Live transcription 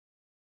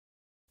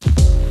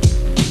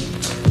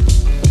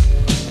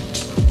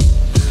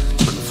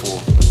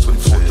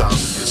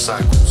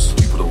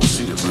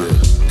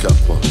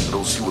Cappah, I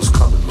don't see what's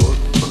coming, Lord.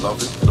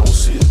 Beloved, I don't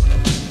see it.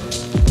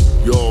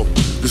 Yo,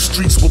 the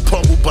streets were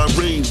pummeled by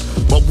rain.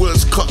 My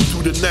words cut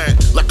through the night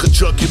like a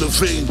jug in a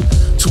vein.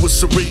 To a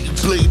serrated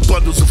blade,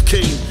 bundles of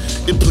cane,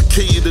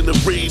 implicated in a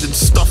raid and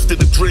stuffed in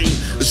a drain.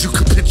 As you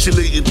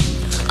capitulated,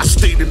 I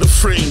stayed in the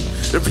frame.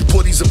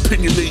 Everybody's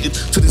opinionated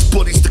to this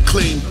body's to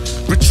claim.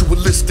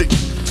 Ritualistic,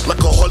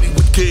 like a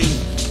Hollywood game.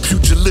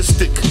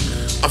 Pugilistic,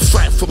 I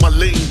fight for my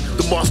lane.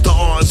 The master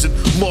arms and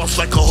march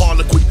like a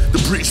harlequin.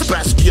 The British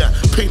Basquiat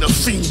paint a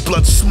fiend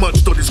blood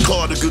smudged on his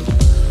cardigan.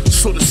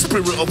 Saw the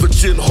spirit of a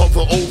jinn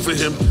hover over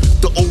him.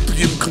 The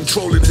opium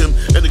controlling him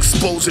and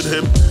exposing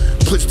him.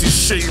 Placed his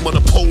shame on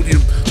a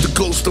podium, the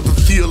ghost of a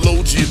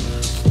theologian.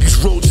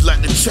 These roads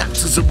like the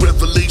chapters of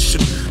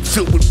Revelation,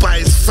 filled with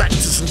biased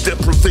factors and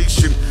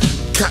deprivation.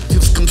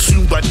 Captives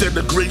consumed by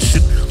denigration,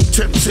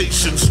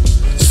 temptations,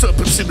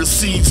 serpents in the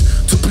seeds,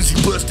 too busy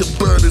bursting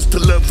burners to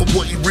learn from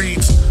what he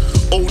reads.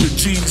 Older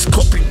G's,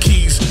 copping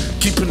keys,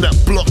 keeping that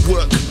block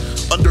work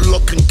under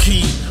lock and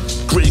key.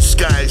 Grey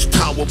skies,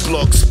 tower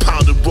blocks,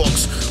 powdered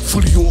rocks,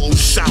 fully auto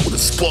shower the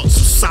spots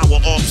of sour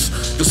ops.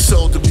 You're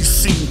seldomly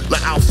seen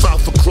like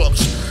alfalfa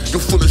crops.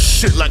 You're full of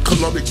shit like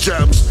colonic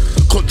jams.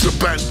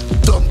 Contraband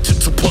dumped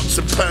into pots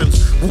and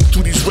pans. Walk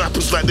through these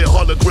rappers like they're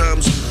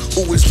holograms.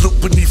 Always look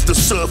beneath the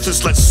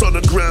surface like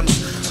sonograms.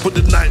 But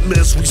the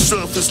nightmares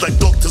resurface like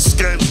doctor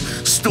scans.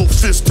 Still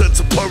fists turn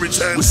to porridge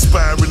hands. We're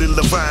spiraling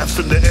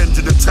Leviathan, the end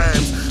of the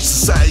times.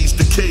 Society's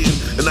decaying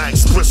and I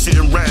express it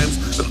in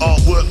rhymes. An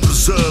artwork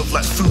preserved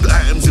like food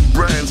items in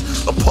brands.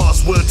 A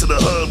password to the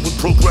herd with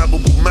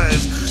programmable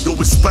minds. Yo,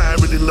 we're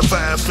spiraling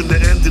Leviathan, the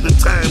end of the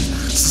times.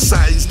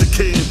 Society's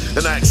decaying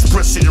and I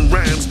express it in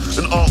rhymes.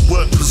 An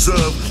artwork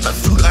preserved like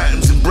food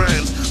items in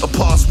brands. A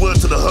password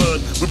to the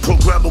herd with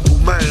programmable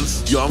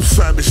minds. Yo, I'm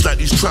famished like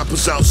these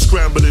trappers out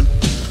scrambling.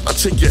 I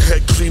take your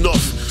head clean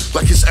off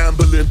like it's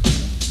ambling.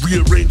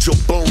 Rearrange your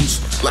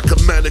bones like a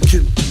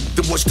mannequin.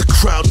 Then watch the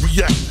crowd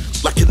react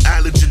like an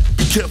allergen.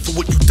 Be careful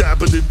what you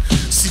dabbing in.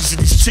 Season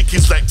these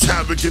chickens like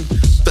tarragon.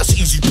 That's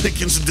easy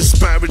pickings and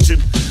disparaging.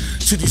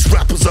 To these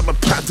rappers I'm a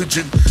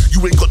pathogen.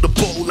 You ain't got the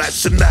bottle like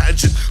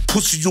Shenanigan.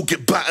 Pussy, you'll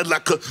get battered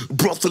like a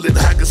brothel in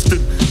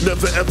Haggerston.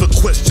 Never ever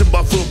question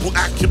my verbal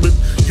acumen.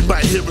 You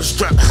might hear a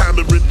strap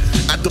hammering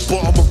at the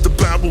bottom of the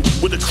barrel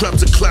where the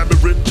crabs are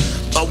clamoring.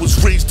 I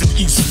was raised in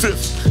East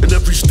 5th, and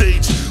every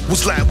stage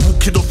was like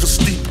walking off a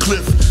steep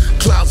cliff.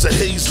 Clouds of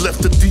haze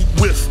left a deep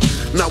whiff.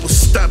 Now we're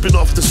stabbing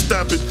after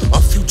stabbing,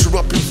 our future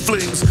up in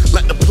flames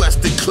like the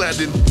plastic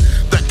cladding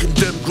that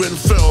condemned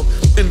Grenfell.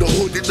 In the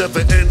hood it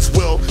never ends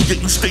well,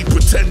 yet you stay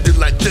pretending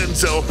like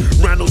Denzel.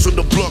 Randall's on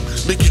the block,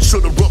 making sure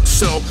the rocks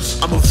sell.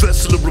 I'm a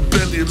vessel of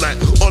rebellion like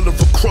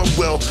Oliver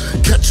Cromwell.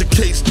 Catch a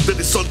case, then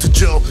it's on to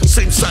jail.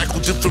 Same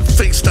cycle, different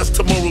face, that's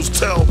tomorrow's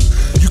tell.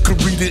 You can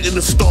read it in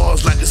the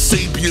stars like the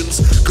Sabians.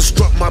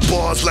 Construct my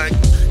bars like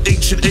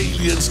ancient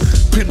aliens.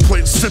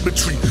 Pinpoint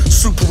symmetry,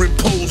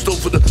 superimposed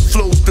over the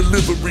flow's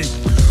delivery.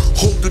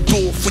 Hold the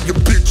door for your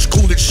bitch,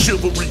 call it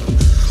chivalry.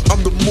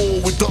 I'm the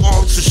Moor with the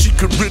answer, she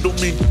can riddle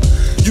me.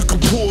 You can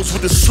pause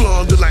with a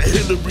slander like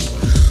Hillary.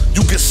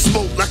 You get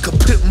smoked like a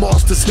pit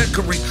master's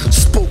hickory.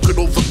 Spoken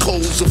over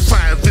coals of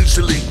fire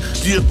visually.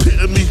 The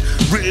epitome,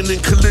 written in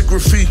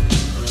calligraphy.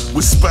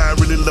 We're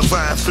spiraling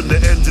Leviathan,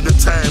 the end of the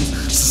times.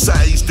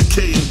 Society's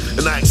decaying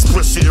and I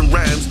express it in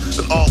rhymes.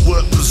 An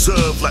artwork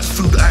preserved like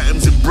food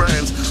items in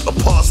brands. A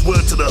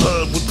password to the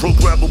herd with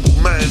programmable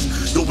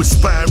minds. Yo, we're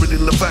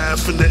spiraling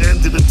Leviathan, the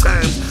end of the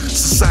times.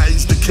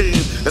 Society's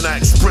decaying and I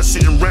express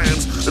it in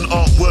rhymes. An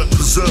artwork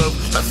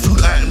preserved like food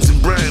items in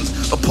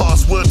brands. A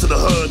password to the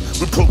herd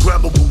with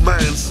programmable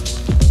minds.